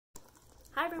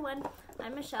Hi everyone,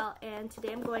 I'm Michelle and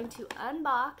today I'm going to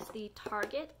unbox the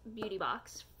Target beauty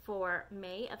box for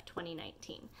May of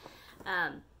 2019.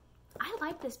 I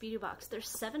like this beauty box. They're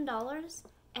 $7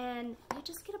 and you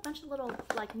just get a bunch of little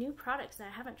like new products that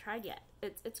I haven't tried yet.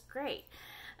 It's great.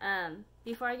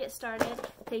 Before I get started,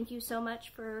 thank you so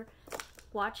much for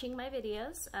watching my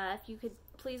videos. If you could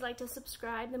please like to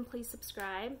subscribe, then please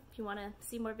subscribe. If you want to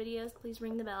see more videos, please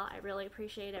ring the bell. I really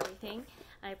appreciate everything.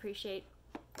 I appreciate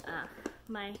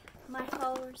my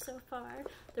followers so far.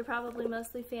 They're probably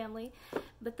mostly family,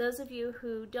 but those of you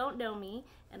who don't know me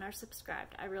and are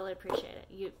subscribed, I really appreciate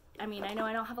it. I mean, I know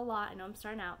I don't have a lot, I know I'm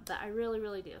starting out, but I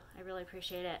really do. I really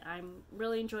appreciate it. I'm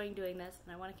really enjoying doing this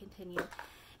and I want to continue.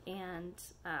 And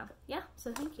yeah,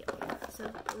 so thank you.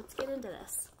 So let's get into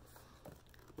this.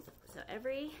 So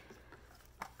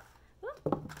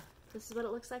this is what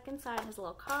it looks like inside. It has a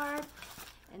little card,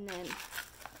 and then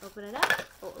open it up.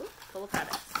 Oh, full of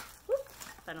products.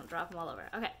 If I don't drop them all over.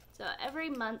 Okay, so every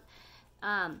month,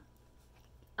 I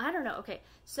don't know. Okay,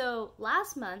 so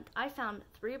last month I found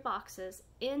 3 boxes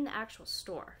in the actual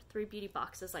store, 3 beauty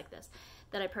boxes like this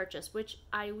that I purchased, which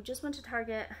I just went to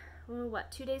Target,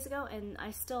 2 days ago, and I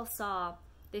still saw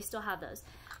they still have those.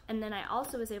 And then I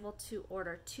also was able to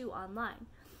order 2 online.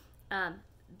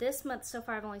 This month so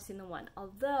far I've only seen the 1,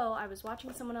 although I was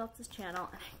watching someone else's channel,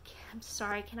 and I'm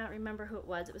sorry, I cannot remember who it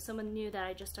was. It was someone new that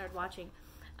I just started watching,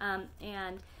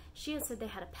 and she had said they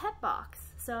had a pet box,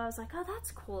 so I was like, oh,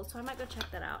 that's cool, so I might go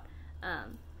check that out.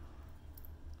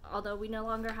 Although we no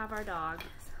longer have our dog,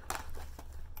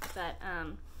 but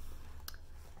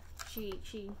she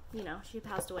you know, she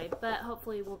passed away, but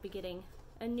hopefully we'll be getting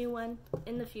a new one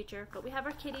in the future. But we have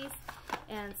our kitties,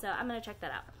 and so I'm gonna check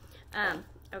that out.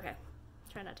 Okay.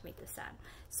 Try not to make this sad.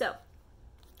 So,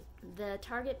 the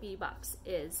Target beauty box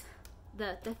is,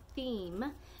 the theme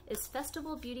is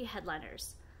Festival Beauty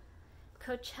Headliners.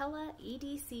 Coachella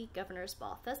EDC Governor's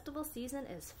Ball. Festival season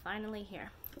is finally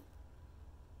here.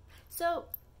 So,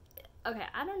 okay,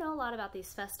 I don't know a lot about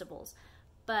these festivals,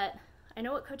 but I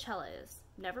know what Coachella is.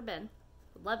 Never been.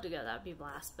 Would love to go, that would be a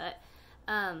blast, but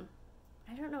I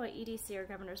don't know what EDC or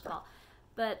Governor's Ball.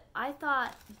 But I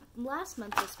thought last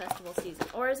month was festival season,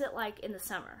 or is it like in the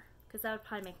summer? Because that would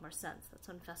probably make more sense. That's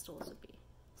when festivals would be.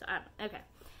 So I don't know. Okay.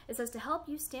 It says to help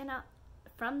you stand out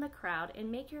from the crowd and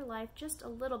make your life just a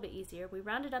little bit easier, we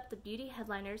rounded up the beauty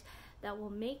headliners that will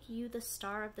make you the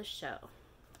star of the show.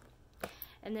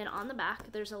 And then on the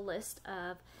back, there's a list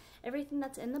of everything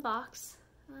that's in the box.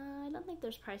 I don't think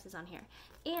there's prices on here.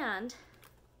 And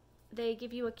they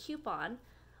give you a coupon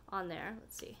on there.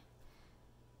 Let's see.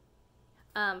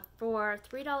 For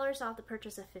 $3 off the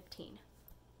purchase of 15.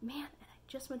 Man, and I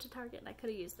just went to Target and I could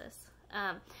have used this.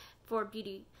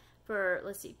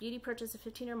 Let's see, beauty purchase of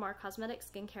 15 or more,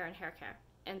 cosmetics, skincare, and hair care.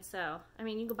 And so, I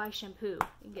mean, you can go buy shampoo, you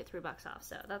can get $3 off,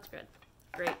 so that's good.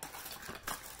 Great.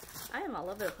 I am all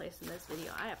over the place in this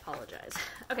video. I apologize.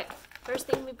 Okay, first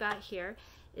thing we've got here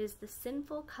is the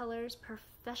Sinful Colors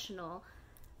Professional,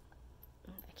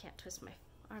 I can't twist my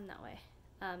arm that way,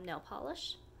 nail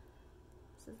polish.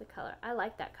 This is the color. I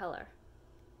like that color.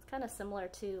 It's kind of similar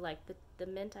to like the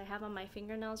mint I have on my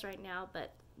fingernails right now,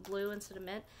 but blue instead of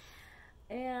mint.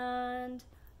 And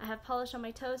I have polish on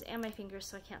my toes and my fingers,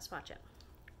 so I can't swatch it.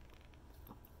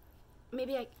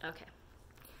 Okay.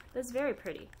 That's very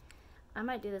pretty. I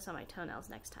might do this on my toenails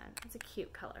next time. It's a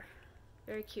cute color.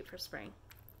 Very cute for spring.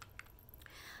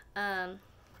 Let's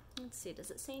see,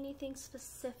 does it say anything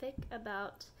specific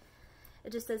about...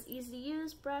 It just says easy to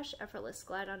use, brush, effortless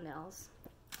glide on nails.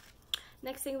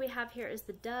 Next thing we have here is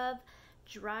the Dove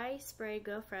Dry Spray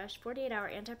Go Fresh 48-hour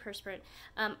antiperspirant.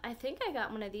 I think I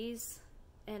got one of these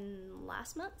in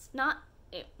last month's.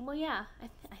 Well, yeah,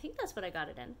 I think that's what I got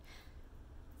it in.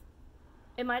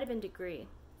 It might have been Degree.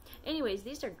 Anyways,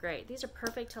 these are great. These are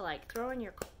perfect to like throw in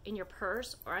your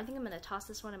purse, or I think I'm gonna toss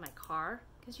this one in my car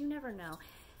because you never know.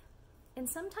 And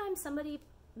sometimes somebody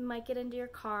might get into your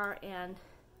car and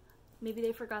maybe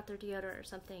they forgot their deodorant or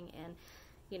something, and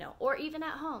you know, or even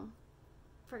at home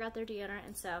forgot their deodorant,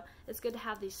 and so it's good to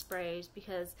have these sprays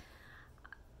because,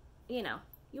 you know,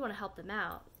 you want to help them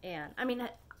out. And I mean,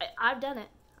 I've done it.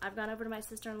 I've gone over to my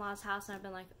sister-in-law's house and I've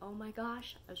been like, oh my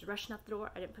gosh, I was rushing out the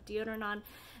door, I didn't put deodorant on,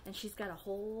 and she's got a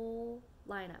whole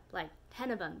lineup, like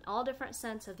 10 of them, all different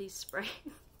scents of these sprays.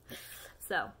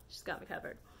 So she's got me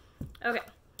covered. Okay,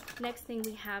 next thing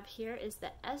we have here is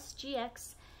the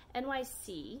SGX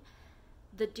NYC,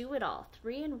 the Do-It-All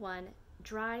 3-in-1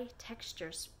 Dry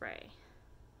Texture Spray.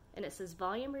 And it says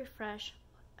volume, refresh,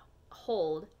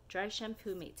 hold, dry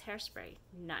shampoo meets hairspray.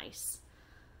 Nice.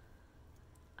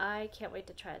 I can't wait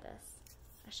to try this.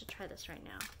 I should try this right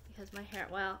now because my hair,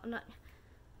 well, I'm not,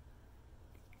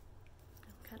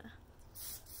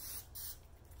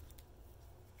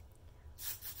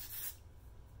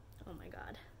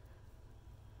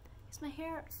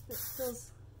 hair, it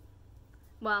feels,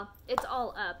 well, it's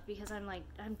all up because I'm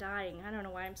dying. I don't know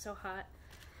why I'm so hot.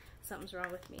 Something's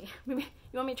wrong with me. Maybe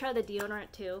you want me to try the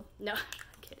deodorant too? No,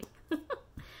 I'm kidding.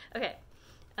 Okay.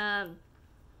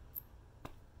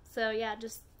 So yeah,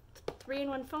 just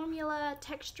 3-in-1 formula,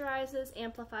 texturizes,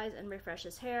 amplifies, and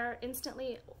refreshes hair,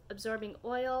 instantly absorbing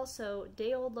oil, so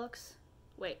day-old locks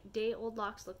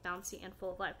look bouncy and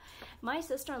full of life. My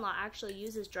sister-in-law actually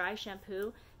uses dry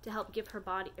shampoo to help give her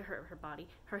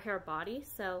hair body,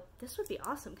 so this would be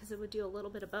awesome because it would do a little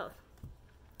bit of both.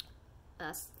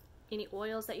 Any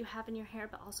oils that you have in your hair,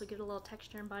 but also give it a little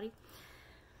texture and body.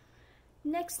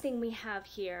 Next thing we have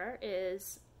here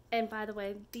is, and by the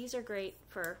way, these are great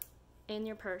for in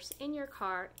your purse, in your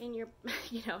car, in your,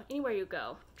 you know, anywhere you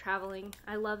go, traveling.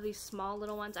 I love these small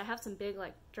little ones. I have some big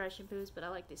like dry shampoos, but I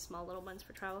like these small little ones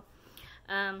for travel.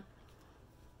 Sorry,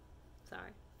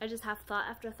 I just have thought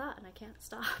after thought and I can't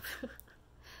stop.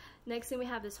 Next thing we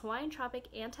have is Hawaiian Tropic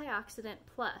Antioxidant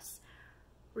Plus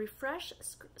Refresh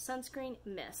Sunscreen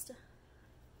Mist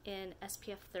in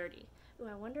SPF 30. Ooh,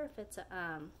 I wonder if it's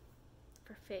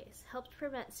for face. Helps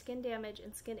prevent skin damage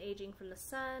and skin aging from the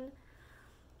sun.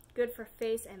 Good for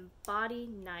face and body,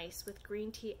 nice with green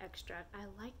tea extract. I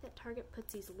like that Target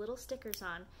puts these little stickers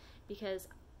on because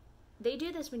they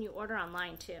do this when you order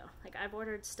online too. Like I've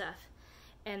ordered stuff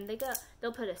and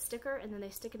they'll put a sticker and then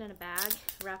they stick it in a bag,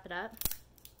 wrap it up,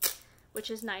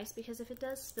 which is nice because if it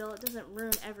does spill, it doesn't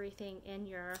ruin everything in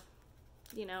your,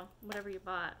 you know, whatever you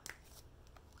bought.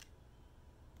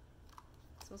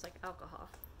 It smells like alcohol.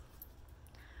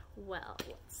 Well,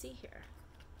 let's see here.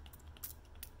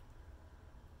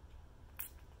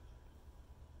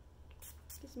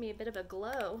 Gives me a bit of a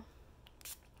glow.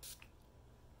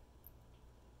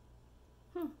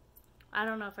 I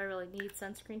don't know if I really need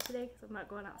sunscreen today because I'm not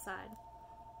going outside.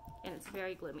 And it's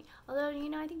very gloomy. Although, you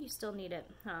know, I think you still need it,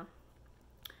 huh?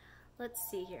 Let's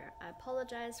see here. I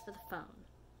apologize for the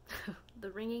phone. The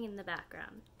ringing in the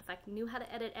background. If I knew how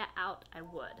to edit it out, I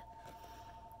would.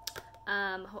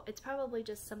 It's probably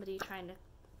just somebody trying to,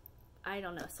 I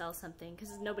don't know, sell something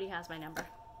because nobody has my number.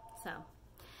 So,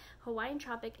 Hawaiian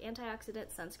Tropic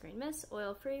Antioxidant Sunscreen Mist,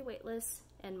 oil-free, weightless,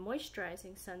 and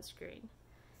moisturizing sunscreen.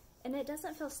 And it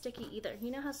doesn't feel sticky either.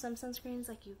 You know how some sunscreens,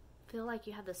 like you feel like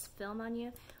you have this film on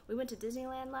you? We went to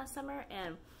Disneyland last summer,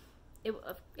 and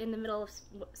in the middle of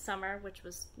summer, which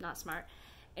was not smart,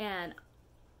 and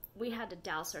we had to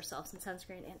douse ourselves in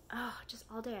sunscreen, and oh, just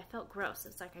all day I felt gross.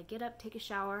 It's like I get up, take a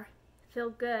shower,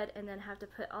 feel good, and then have to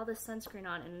put all this sunscreen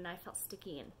on, and I felt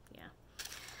sticky, and yeah.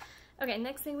 Okay,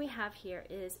 next thing we have here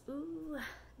is, ooh,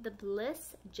 the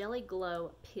Bliss Jelly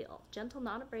Glow Peel. Gentle,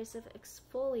 non-abrasive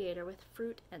exfoliator with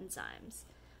fruit enzymes.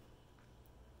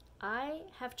 I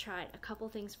have tried a couple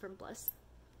things from Bliss.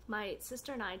 My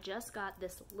sister and I just got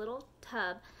this little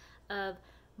tub of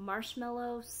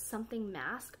marshmallow something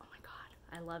mask. Oh my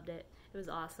god, I loved it. It was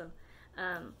awesome.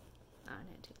 I'm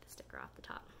gonna take the sticker off the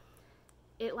top.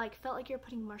 It like felt like you're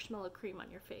putting marshmallow cream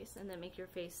on your face and then make your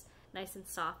face nice and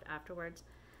soft afterwards.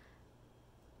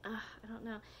 I don't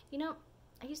know. You know,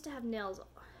 I used to have nails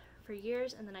for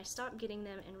years and then I stopped getting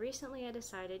them, and recently I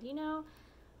decided, you know,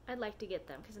 I'd like to get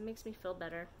them because it makes me feel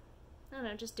better. I don't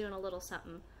know, just doing a little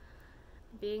something.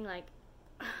 Being like,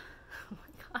 oh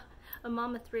my god, a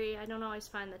mom of 3, I don't always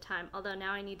find the time, although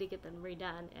now I need to get them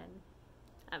redone and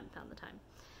I haven't found the time.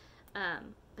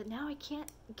 But now I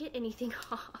can't get anything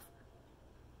off.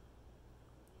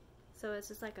 So it's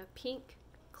just like a pink,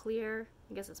 clear,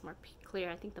 I guess it's more clear,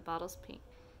 I think the bottle's pink,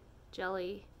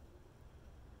 jelly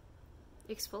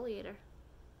exfoliator.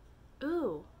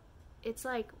 Ooh, it's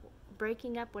like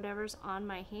breaking up whatever's on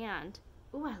my hand.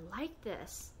 Ooh, I like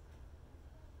this.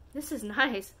 This is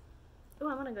nice. Ooh,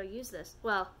 I'm gonna go use this.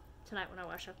 Well, tonight when I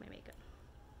wash off my makeup.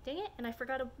 Dang it, and I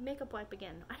forgot a makeup wipe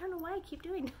again. I don't know why I keep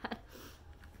doing that.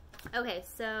 Okay,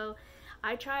 so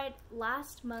I tried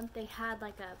last month, they had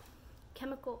like a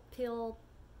chemical peel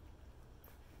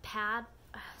pad,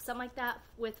 something like that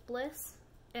with Bliss,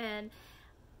 and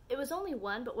it was only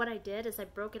one, but what I did is I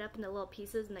broke it up into little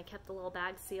pieces and I kept the little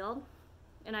bag sealed,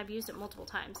 and I've used it multiple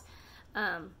times.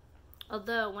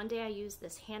 Although one day I used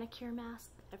this Hannah Cure mask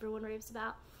that everyone raves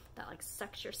about, that like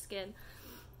sucks your skin,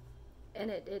 and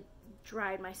it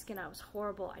dried my skin out. It was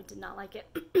horrible. I did not like it.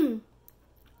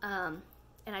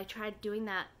 And I tried doing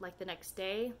that like the next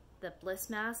day, the Bliss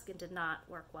mask, and did not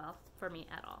work well for me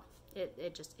at all.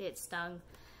 It stung.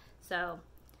 So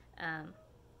I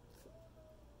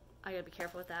gotta be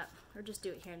careful with that, or just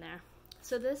do it here and there.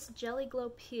 So this Jelly Glow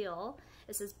Peel,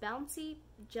 it says bouncy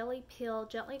jelly peel,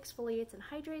 gently exfoliates and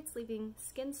hydrates, leaving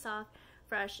skin soft,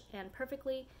 fresh, and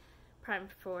perfectly prime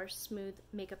for smooth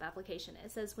makeup application.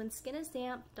 It says, when skin is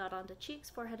damp, dot onto cheeks,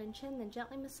 forehead, and chin, then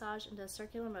gently massage into a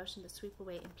circular motion to sweep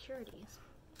away impurities.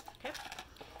 Okay.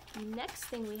 Next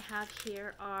thing we have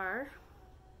here are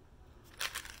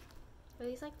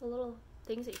these like the little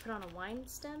things that you put on a wine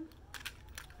stem?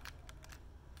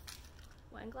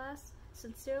 Wine glass?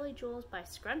 Sincerely Jules by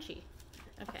Scrunchie.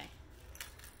 Okay.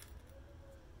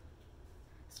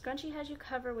 Scrunchie has you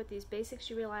covered with these basics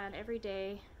you rely on every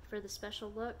day for the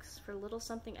special looks, for little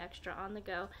something extra on the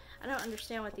go. I don't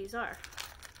understand what these are.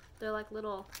 They're like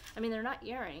little, I mean, they're not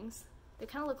earrings. They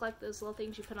kind of look like those little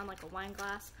things you put on like a wine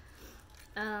glass.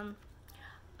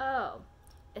 Oh,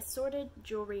 assorted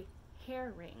jewelry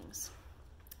hair rings.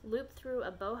 Loop through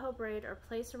a boho braid or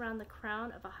place around the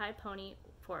crown of a high pony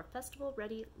for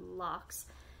festival-ready locks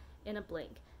in a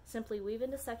blink. Simply weave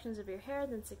into sections of your hair,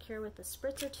 then secure with a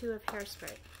spritz or two of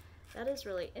hairspray. That is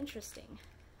really interesting.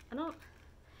 Now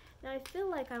I feel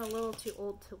like I'm a little too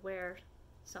old to wear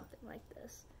something like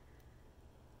this.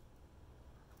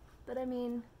 But I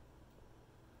mean,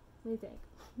 what do you think?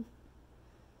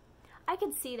 I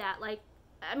could see that, like,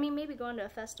 I mean, maybe going to a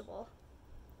festival,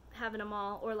 having them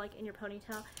all, or like in your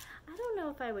ponytail. I don't know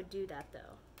if I would do that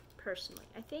though, personally.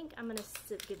 I think I'm gonna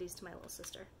give these to my little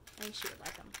sister. I think she would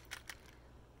like them.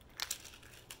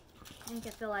 I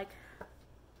feel like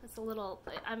that's a little,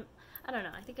 I don't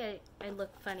know, I think I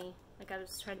look funny, like I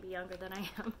was trying to be younger than I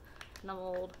am, and I'm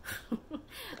old.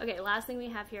 Okay, last thing we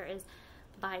have here is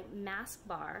by Mask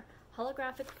Bar,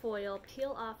 holographic foil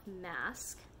peel off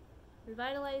mask,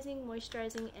 revitalizing,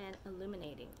 moisturizing, and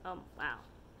illuminating. Oh, wow.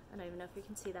 I don't even know if you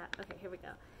can see that. Okay, here we go.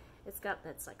 It's got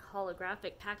that's like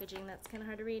holographic packaging that's kind of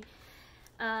hard to read.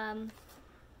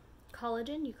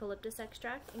 Collagen, eucalyptus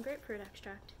extract, and grapefruit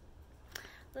extract.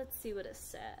 Let's see what it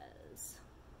says.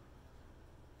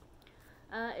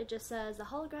 It just says the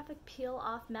holographic peel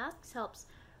off masks helps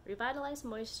revitalize,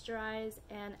 moisturize,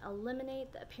 and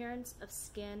eliminate the appearance of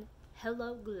skin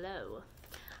hello glow.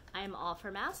 I am all for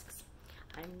masks.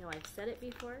 I know I've said it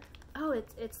before. Oh,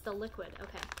 it's the liquid.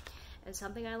 Okay. And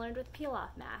something I learned with peel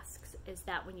off masks is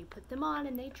that when you put them on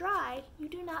and they dry, you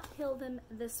do not peel them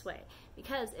this way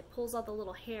because it pulls all the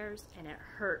little hairs and it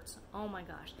hurts. Oh my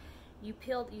gosh. You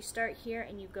start here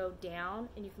and you go down,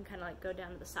 and you can kind of like go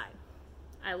down to the side.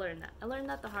 I learned that. I learned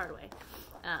that the hard way.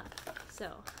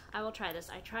 So I will try this.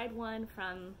 I tried one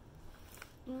from,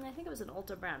 I think it was an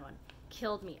Ulta brand one.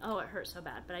 Killed me. Oh, it hurt so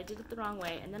bad, but I did it the wrong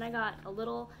way. And then I got a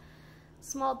little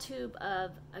small tube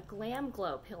of a Glam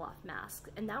Glow peel off mask,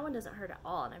 and that one doesn't hurt at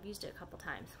all, and I've used it a couple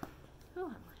times. Oh,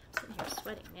 I'm sitting here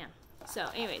sweating, man. So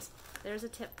anyways, there's a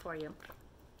tip for you.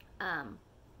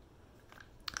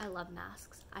 I love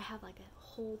masks. I have like a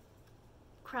whole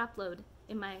crap load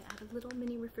in I have a little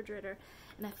mini refrigerator,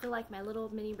 and I feel like my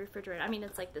little mini refrigerator, I mean,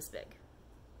 it's like this big.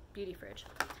 Beauty fridge.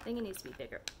 I think it needs to be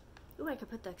bigger. Ooh, I could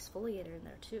put the exfoliator in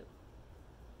there too.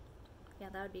 Yeah,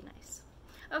 that would be nice.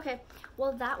 Okay,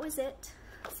 well that was it.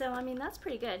 So, I mean, that's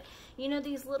pretty good. You know,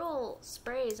 these little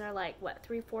sprays are like, what,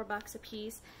 $3-4 a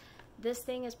piece? This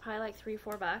thing is probably like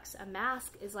 $3-4. A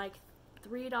mask is like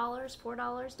 $3,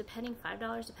 $4, depending,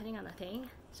 $5, depending on the thing.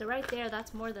 So right there,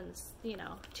 that's more than, you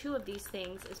know, 2 of these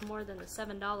things is more than the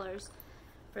 $7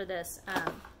 for this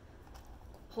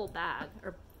whole bag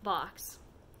or box.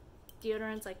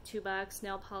 Deodorant's like $2.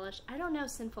 Nail polish, I don't know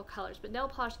Sinful Colors, but nail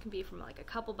polish can be from like a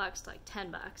couple bucks to like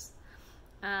 $10.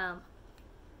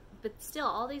 But still,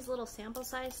 all these little sample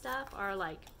size stuff are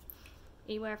like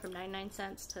anywhere from 99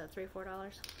 cents to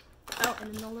 $3-4. Oh,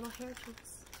 and then the little hair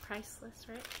tools, priceless,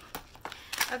 right?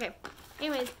 Okay,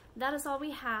 anyways, that is all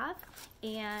we have,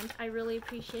 and I really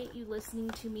appreciate you listening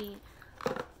to me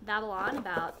babble on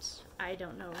about I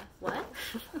don't know what.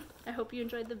 I hope you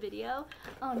enjoyed the video.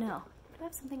 Oh no, do I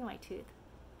have something in my tooth?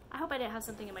 I hope I didn't have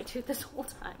something in my tooth this whole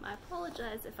time. I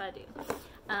apologize if I do.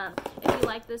 If you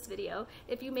like this video,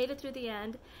 if you made it through the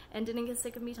end and didn't get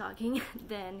sick of me talking,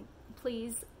 then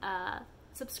please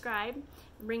subscribe,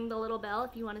 ring the little bell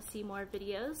if you want to see more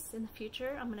videos in the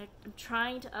future. I'm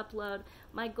trying to upload.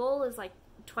 My goal is like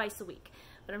twice a week,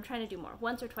 but I'm trying to do more,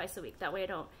 once or twice a week. That way I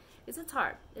don't, because it's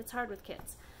hard. It's hard with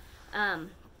kids.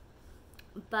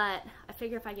 But I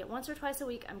figure if I get once or twice a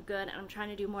week, I'm good, and I'm trying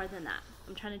to do more than that.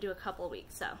 I'm trying to do a couple of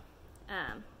weeks. So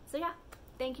yeah,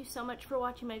 thank you so much for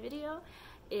watching my video.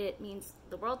 It means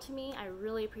the world to me. I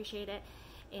really appreciate it.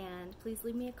 And please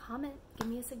leave me a comment, give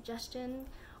me a suggestion,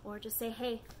 or just say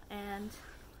hey, and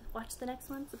watch the next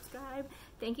one, subscribe.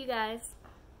 Thank you guys.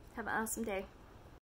 Have an awesome day.